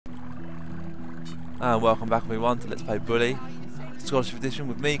And welcome back everyone to Let's Play Bully Scholarship Edition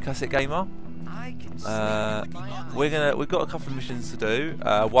with me, Cassette Gamer. We've got a couple of missions to do.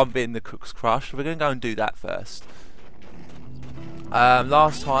 One being the Cook's Crush. We're gonna go and do that first.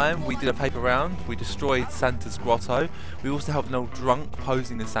 Last time we did a paper round. We destroyed Santa's grotto. We also helped an old drunk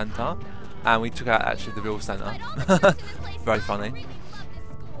posing as Santa, and we took out actually the real Santa. Very funny.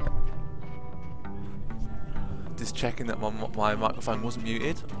 Just checking that my microphone wasn't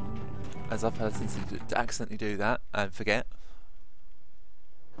muted, as I've had to accidentally do that and forget.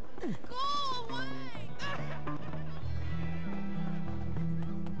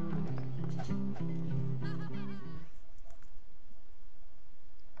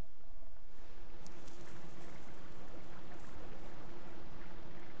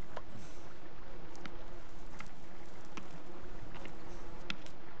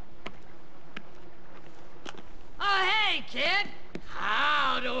 Kid,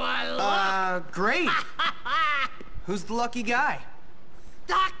 how do I look? Great. Who's the lucky guy?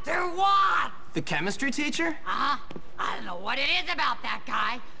 Dr. Watts! The chemistry teacher? I don't know what it is about that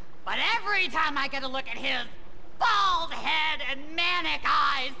guy, but every time I get a look at his bald head and manic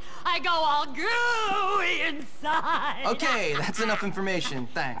eyes, I go all gooey inside. Okay, that's enough information,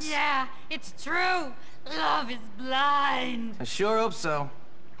 thanks. Yeah, it's true. Love is blind. I sure hope so.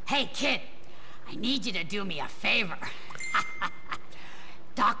 Hey, kid, I need you to do me a favor.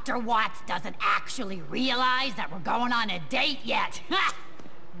 Dr. Watts doesn't actually realize that we're going on a date yet.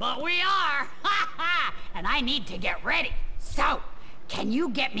 But we are. And I need to get ready. So, can you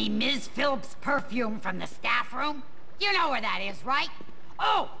get me Ms. Phillips' perfume from the staff room? You know where that is, right?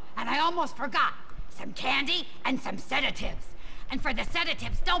 Oh, and I almost forgot. Some candy and some sedatives. And for the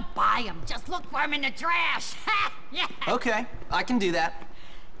sedatives, don't buy them. Just look for them in the trash. Yeah. Okay, I can do that.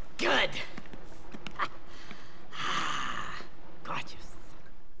 Good. Gorgeous.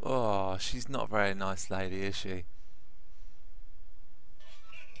 Oh, she's not a very nice lady, is she?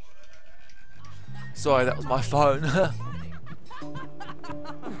 Sorry, that was my phone.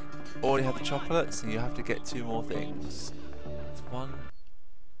 Already have the chocolates, and you have to get 2 more things. It's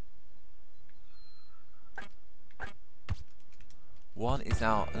one is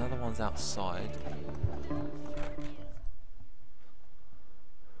out, another one's outside.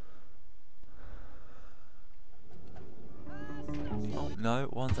 Oh no,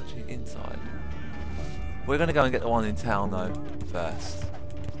 one's actually inside. We're gonna go and get the one in town though, first.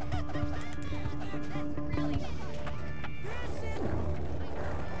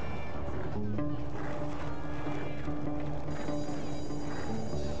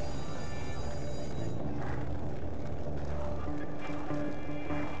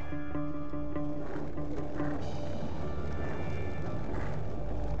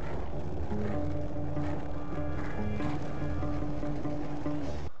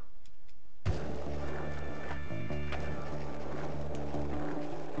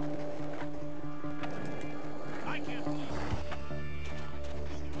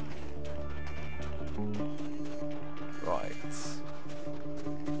 Right.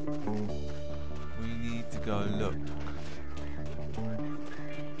 We need to go look.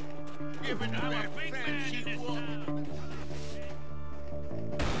 I'm a big man in this town.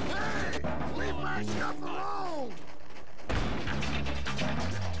 Hey! Leave my stuff alone!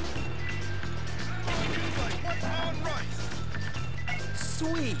 Like one pound rice.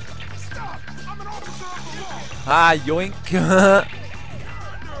 Sweet. Stop! I'm an officer of the law! Ah, yoink!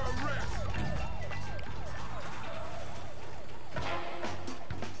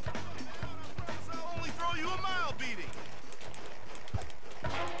 I'll only throw you a mild beating.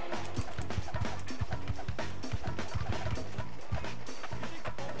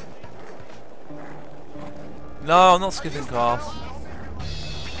 No, I'm not skipping class.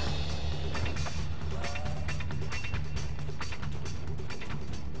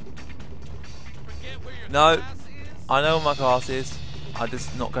 No, I know where my class is. I'm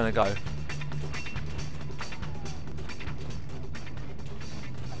just not gonna go.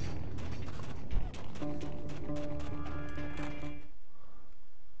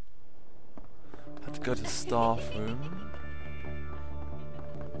 Have to go to the staff room.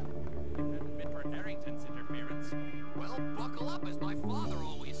 Harrington's interference. Well, buckle up, as my father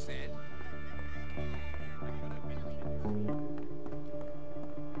always said.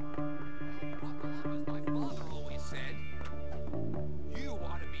 Buckle up, as my father always said. You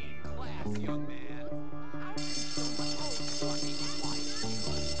ought to be in class, young man.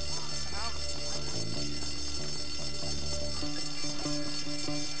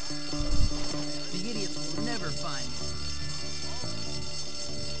 The idiots will never find me.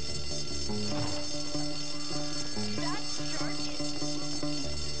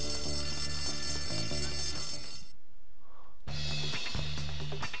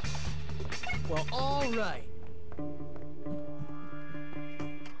 All right.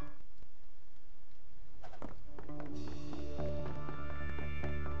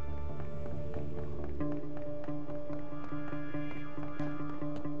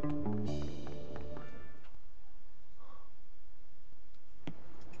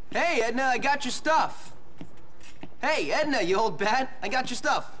 Hey, Edna, I got your stuff. Hey, Edna, you old bat, I got your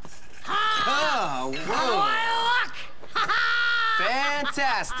stuff. Oh, whoa.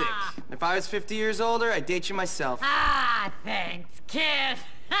 Fantastic. If I was 50 years older, I'd date you myself. Ah, thanks, kid.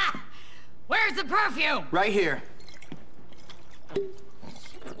 Ha! Where's the perfume? Right here.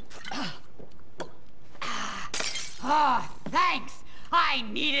 Oh, thanks. I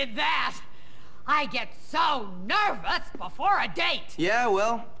needed that. I get so nervous before a date. Yeah,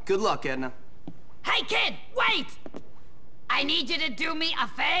 well, good luck, Edna. Hey, kid, wait! I need you to do me a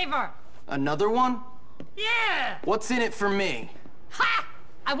favor. Another one? Yeah! What's in it for me? Ha!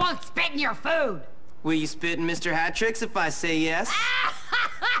 I won't spit in your food. Will you spit in Mr. Hattricks if I say yes?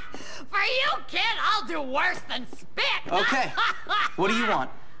 For you, kid, I'll do worse than spit. Okay. What do you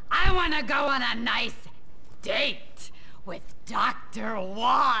want? I want to go on a nice date with Dr.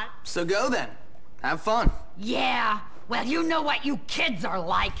 Watt. So go then. Have fun. Yeah, well, you know what you kids are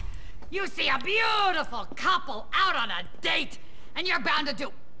like. You see a beautiful couple out on a date, and you're bound to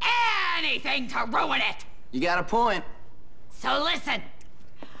do anything to ruin it. You got a point. So listen,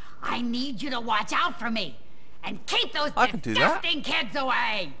 I need you to watch out for me and keep those I can do that. disgusting kids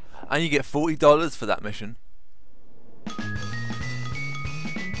away. And you get $40 for that mission.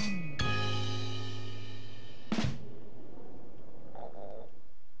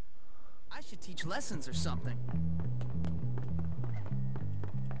 I should teach lessons or something.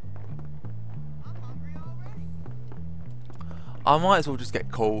 I'm hungry already. I might as well just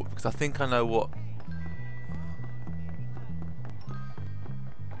get caught because I think I know what.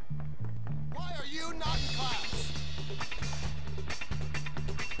 Why are you not in class?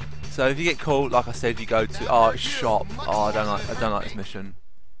 So if you get caught, like I said, you go to shop. Oh, I don't like this mission.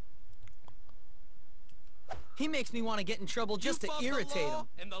 He makes me want to get in trouble just to irritate him.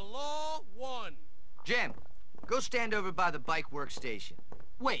 And the law won. Jim, go stand over by the bike workstation.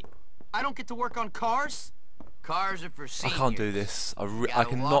 Wait, I don't get to work on cars? Cars are for I seniors. can't do this. I Gotta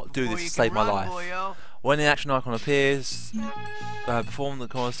cannot walk do before this you to save can my run, life. boyo. When the action icon appears, perform the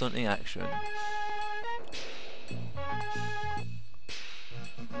corresponding action.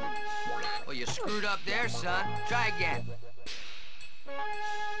 Well, you screwed up there, son. Try again.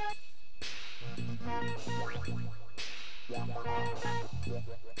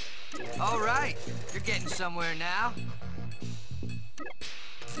 All right, you're getting somewhere now.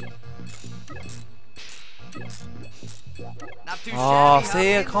 Not too Oh, shabby,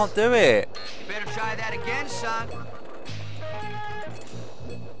 see, I Hopkins. can't do it. You better try that again, son.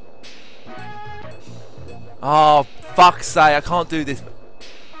 Oh, fuck's sake, I can't do this.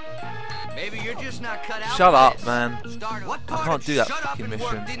 Maybe you're just not cut out. Shut for up, this. man. What I part can't of do that shut up fucking and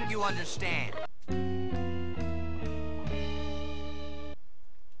work mission. didn't you understand?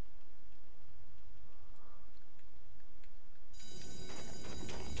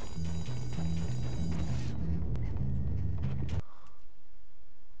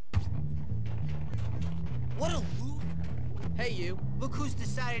 What a loser. Hey, you. Look who's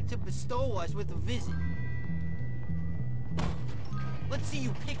decided to bestow us with a visit. Let's see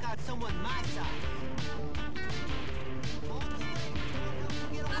you pick out someone my size.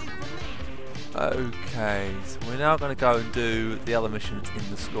 Get away from me. Okay, so we're now going to go and do the other mission that's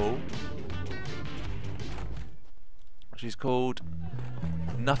in the school, which is called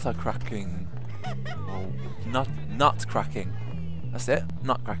Nutter Cracking. Or nut cracking. That's it,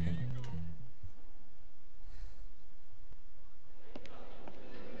 nut cracking.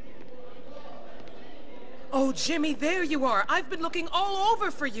 Oh, Jimmy, there you are. I've been looking all over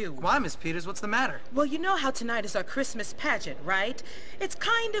for you. Why, Miss Peters? What's the matter? Well, you know how tonight is our Christmas pageant, right? It's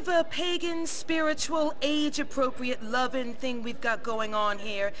kind of a pagan, spiritual, age-appropriate, loving thing we've got going on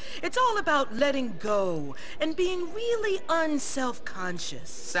here. It's all about letting go and being really unself-conscious.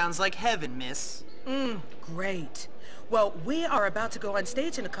 Sounds like heaven, miss. Great. Well, we are about to go on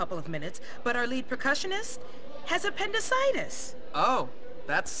stage in a couple of minutes, but our lead percussionist has appendicitis. Oh,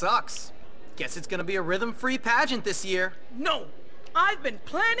 that sucks. Guess it's gonna be a rhythm-free pageant this year. No! I've been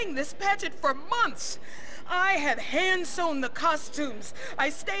planning this pageant for months! I have hand-sewn the costumes. I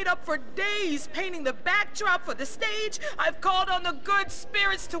stayed up for days painting the backdrop for the stage. I've called on the good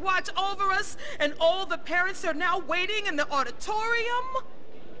spirits to watch over us, and all the parents are now waiting in the auditorium.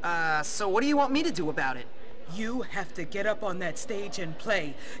 So what do you want me to do about it? You have to get up on that stage and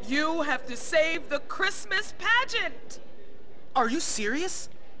play. You have to save the Christmas pageant! Are you serious?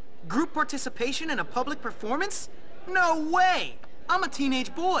 Group participation in a public performance? No way! I'm a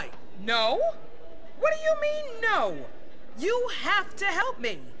teenage boy. No? What do you mean, no? You have to help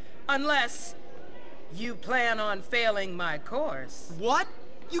me. Unless you plan on failing my course. What?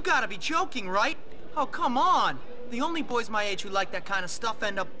 You gotta be joking, right? Oh, come on. The only boys my age who like that kind of stuff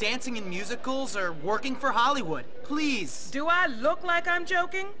end up dancing in musicals or working for Hollywood. Please. Do I look like I'm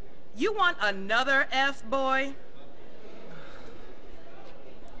joking? You want another F, boy?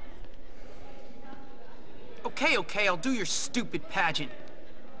 Okay, I'll do your stupid pageant.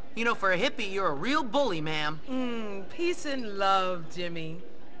 You know, for a hippie, you're a real bully, ma'am. Peace and love, Jimmy.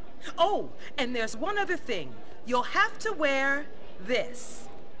 Oh, and there's one other thing. You'll have to wear this.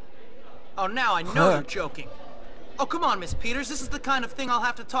 Oh, now I know you're joking. Oh, come on, Miss Peters. This is the kind of thing I'll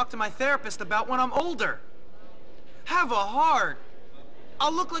have to talk to my therapist about when I'm older. Have a heart.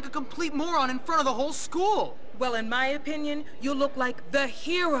 I'll look like a complete moron in front of the whole school. Well, in my opinion, you look like the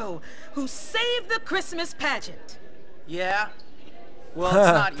hero who saved the Christmas pageant. Yeah? Well, it's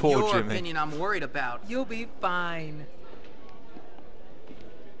not Poor your Jimmy. opinion I'm worried about. You'll be fine.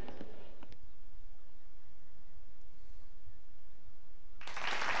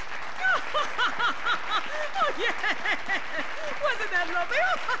 Oh, yeah! Wasn't that lovely?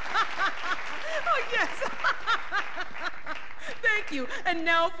 Oh, yes! Thank you. And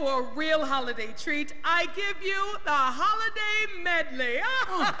now for a real holiday treat, I give you the holiday medley.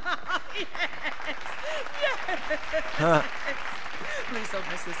 Yes! Please don't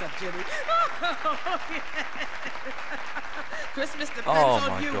mess this up, Jimmy. Oh, yes. Christmas depends Oh, on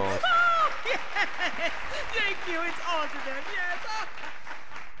my you. God. Oh, yes! Thank you. It's all to them. Yes.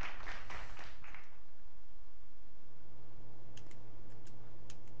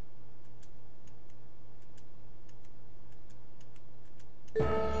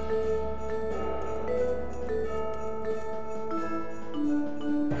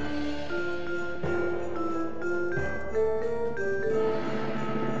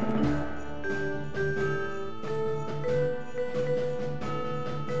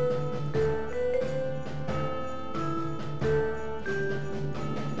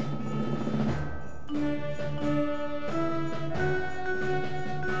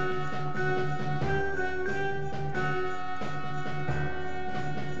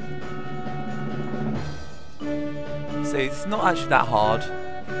 See, it's not actually that hard.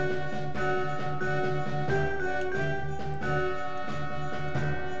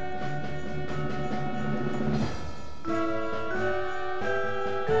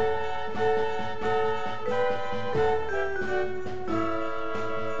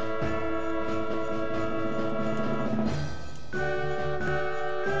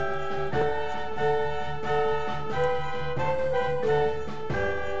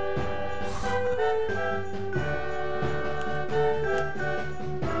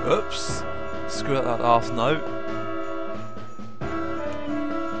 Oops, screw up that last note.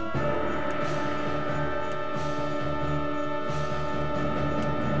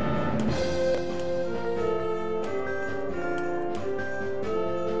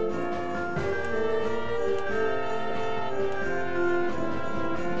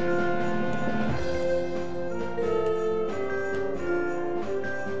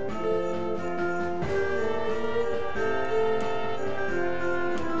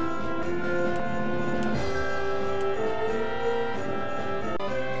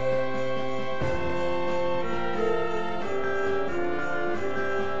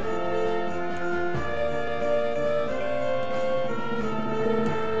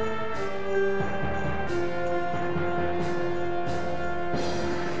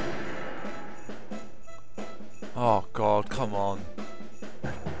 Oh God, come on.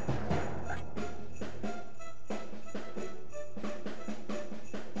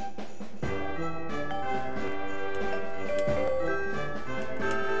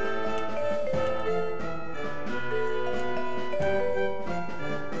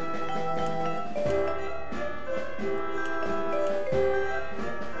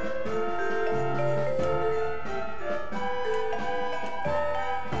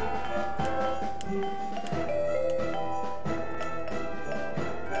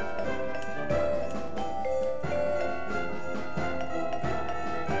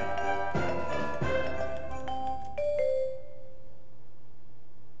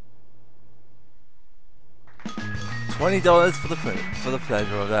 $20 for the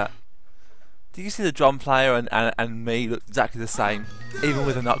pleasure of that. Do you see the drum player and me look exactly the same, even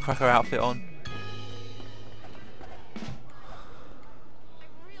with a Nutcracker outfit on?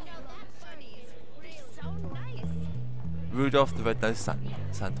 Rudolph the Red-Nosed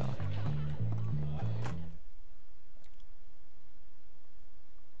Santa.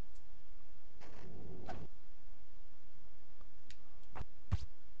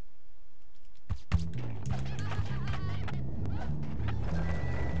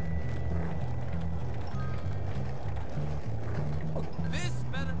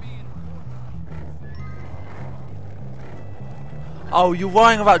 Oh, you're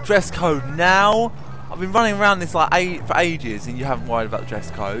worrying about dress code now? I've been running around this like for ages and you haven't worried about the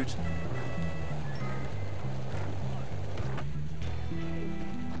dress code.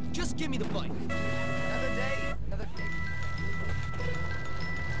 Just give me the bike. Another day, another day.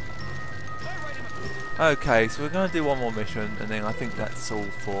 Okay, so we're going to do one more mission and then I think that's all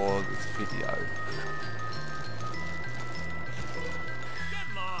for this video.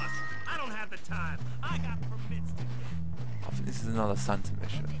 Get lost. I don't have the time. I got permits to get. I think this is another Santa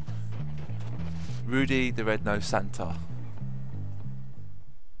mission. Rudy the Red-Nosed Santa.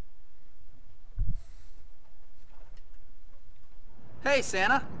 Hey,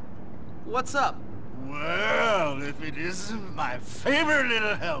 Santa. What's up? Well, if it isn't my favorite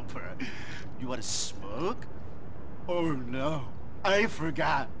little helper. You want to smoke? Oh no, I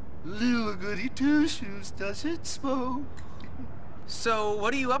forgot. Little goody two-shoes doesn't smoke. So,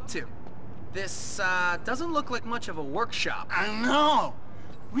 what are you up to? This, doesn't look like much of a workshop. I know.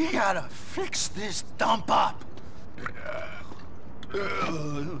 We gotta fix this dump up.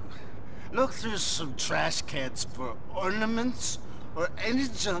 Look through some trash cans for ornaments or any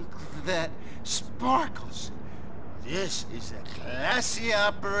junk that sparkles. This is a classy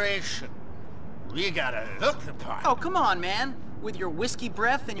operation. We gotta look the part. Oh, come on, man. With your whiskey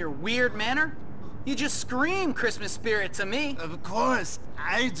breath and your weird manner? You just scream Christmas spirit to me. Of course,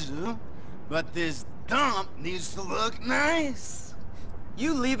 I do. But this dump needs to look nice.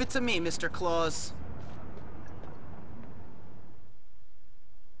 You leave it to me, Mr. Claus.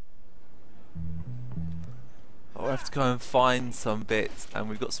 Oh, we have to go and find some bits and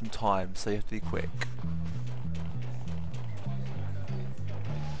we've got some time, so you have to be quick.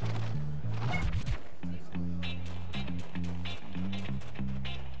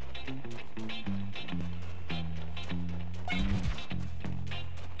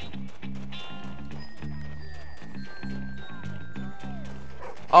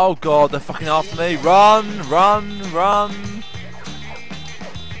 Oh god, they're fucking after me. Run, run, run.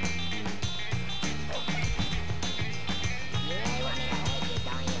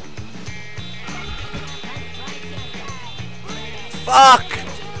 Fuck!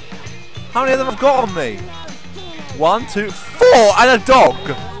 How many of them have got on me? 1, 2, 4 and a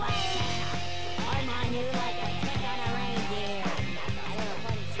dog!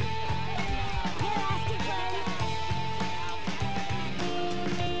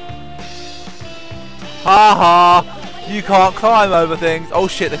 Haha! You can't climb over things. Oh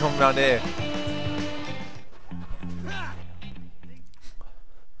shit, they're coming around here.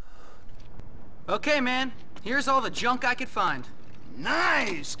 Okay, man. Here's all the junk I could find.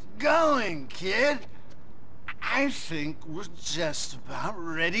 Nice going, kid. I think we're just about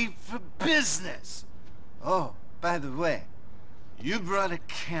ready for business. Oh, by the way, you brought a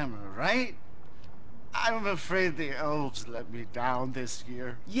camera, right? I'm afraid the elves let me down this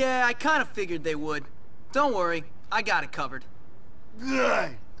year. Yeah, I kind of figured they would. Don't worry, I got it covered.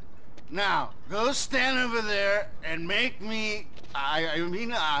 Good. Now, go stand over there and make me, I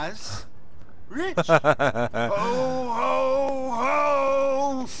mean us, rich. Ho, ho,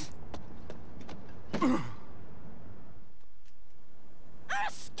 ho! I'm a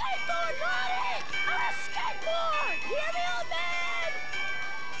skateboard, buddy! I'm a skateboard! You hear me, old man?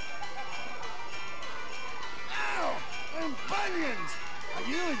 Ow! I'm bunions! Are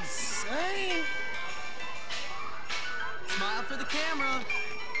you insane? Smile for the camera.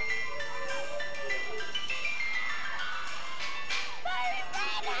 Baby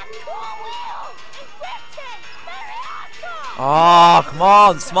Red has cool wheels! And Ripton! Very awesome! Ah, come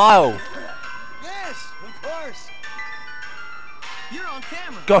on, smile! Yes, of course. You're on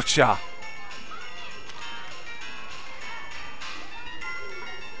camera. Gotcha!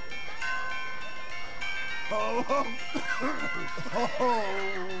 Ho, ho. Ho, ho.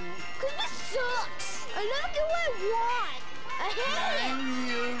 Christmas sucks! I never get what I want! I hate it!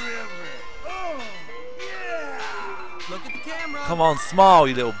 New River. Oh, yeah. Look at the camera. Come on, smile,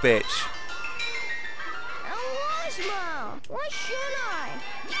 you little bitch. I don't want to smile! Why should I?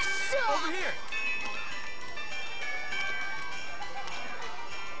 You suck! Over here.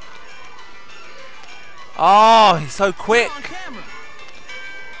 Oh, he's so quick. You're on camera.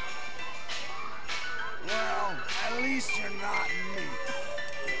 Well, at least you're not me.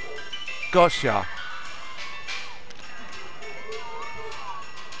 Gotcha.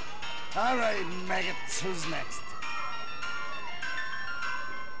 All right, maggots, who's next?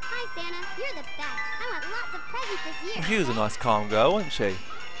 Hi, Santa. You're the best. I want lots of presents this year. She was a nice calm girl, wasn't she?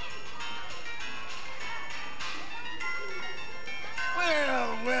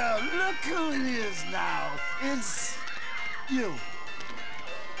 Well, look who it is now. It's you.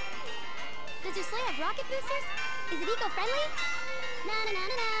 Does your sleigh have rocket boosters? Is it eco-friendly?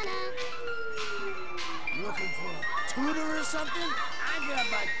 Looking for a tutor or something? I got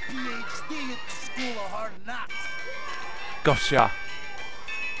my PhD at the School of Hard Knocks. Gotcha.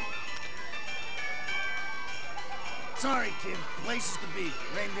 Sorry, kid. Places to be.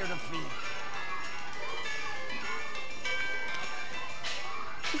 Reindeer to feed.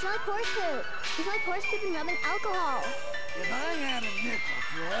 You smell like horse poop. You smell like horse poop and rubbing alcohol. If I had a nickel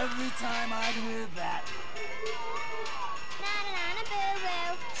for every time I'd hear that.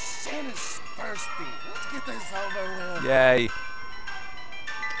 Na-na-na-na-boo-boo. Santa's thirsty. Let's get this over with. Yay.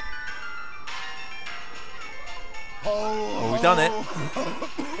 Ho, we done it.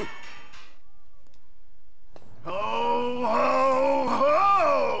 Ho, ho,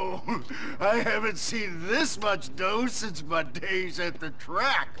 ho! I haven't seen this much dough since my days at the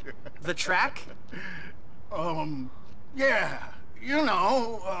track. The track? Yeah, you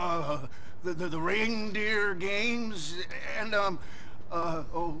know, the reindeer games, and,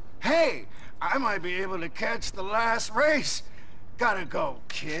 oh, hey, I might be able to catch the last race. Gotta go,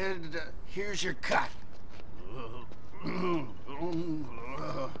 kid. Here's your cut.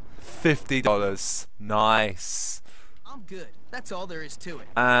 $50. Nice. I'm good. That's all there is to it.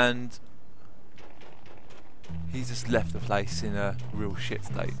 And he just left the place in a real shit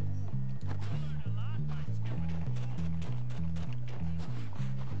state.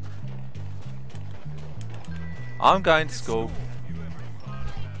 I'm going to school.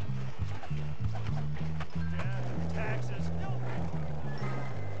 Taxes.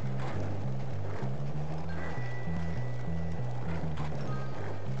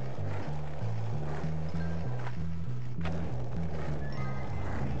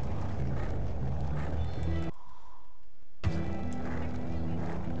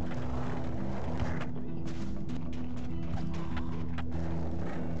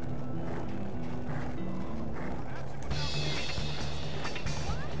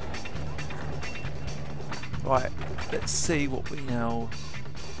 Right, let's see what we now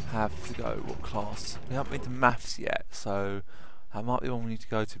have to go, what class. We haven't been to maths yet, so that might be one we need to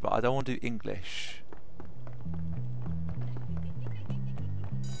go to, but I don't want to do English.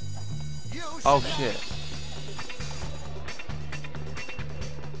 Oh shit.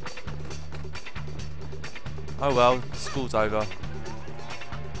 Oh well, school's over.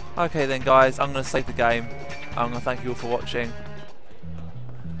 Okay then guys, I'm going to save the game. I'm going to thank you all for watching.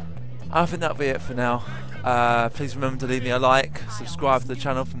 I think that'll be it for now. Please remember to leave me a like, subscribe to the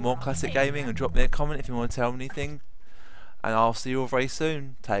channel for more classic gaming, and drop me a comment if you want to tell me anything. And I'll see you all very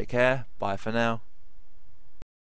soon. Take care. Bye for now.